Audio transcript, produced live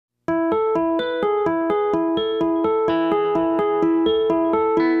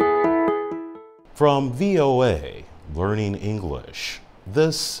From VOA, Learning English,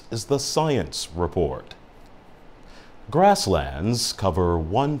 this is the Science Report. Grasslands cover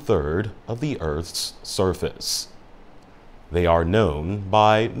 1/3 of the Earth's surface. They are known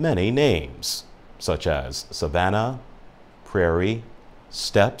by many names, such as savannah, prairie,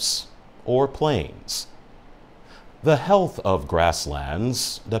 steppes, or plains. The health of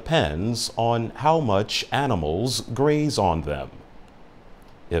grasslands depends on how much animals graze on them.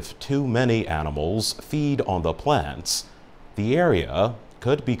 If too many animals feed on the plants, the area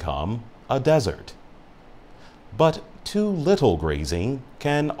could become a desert. But too little grazing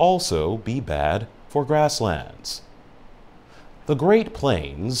can also be bad for grasslands. The Great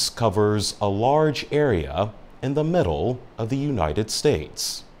Plains covers a large area in the middle of the United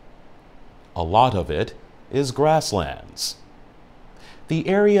States. A lot of it is grasslands. The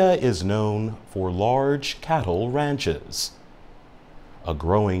area is known for large cattle ranches. A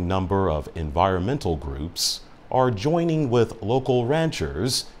growing number of environmental groups are joining with local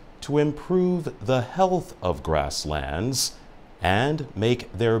ranchers to improve the health of grasslands and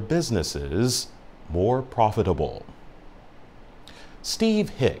make their businesses more profitable. Steve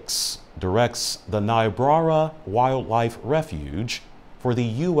Hicks directs the Niobrara Wildlife Refuge for the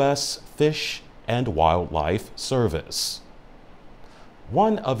U.S. Fish and Wildlife Service.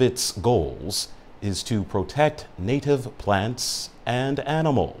 One of its goals is to protect native plants and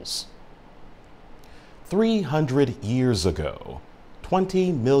animals. 300 years ago,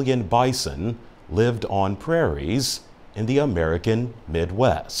 20 million bison lived on prairies in the American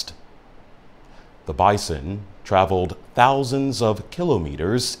Midwest. The bison traveled thousands of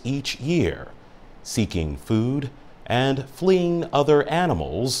kilometers each year, seeking food and fleeing other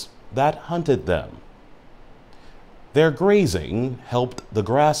animals that hunted them. Their grazing helped the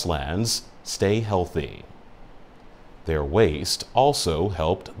grasslands stay healthy. Their waste also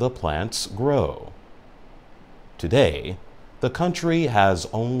helped the plants grow. Today, the country has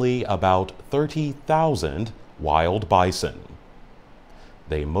only about 30,000 wild bison.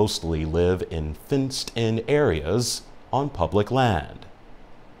 They mostly live in fenced-in areas on public land.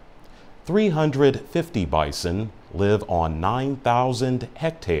 350 bison live on 9,000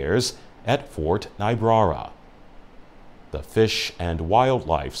 hectares at Fort Niobrara. The Fish and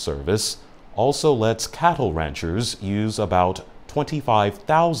Wildlife Service also lets cattle ranchers use about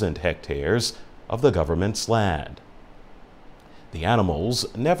 25,000 hectares of the government's land. The animals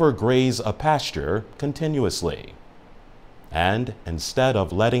never graze a pasture continuously, and instead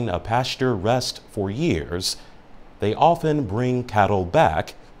of letting a pasture rest for years, they often bring cattle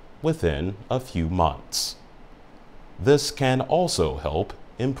back within a few months. This can also help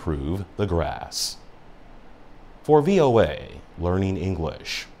improve the grass. For VOA Learning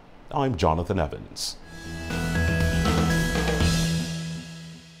English, I'm Jonathan Evans.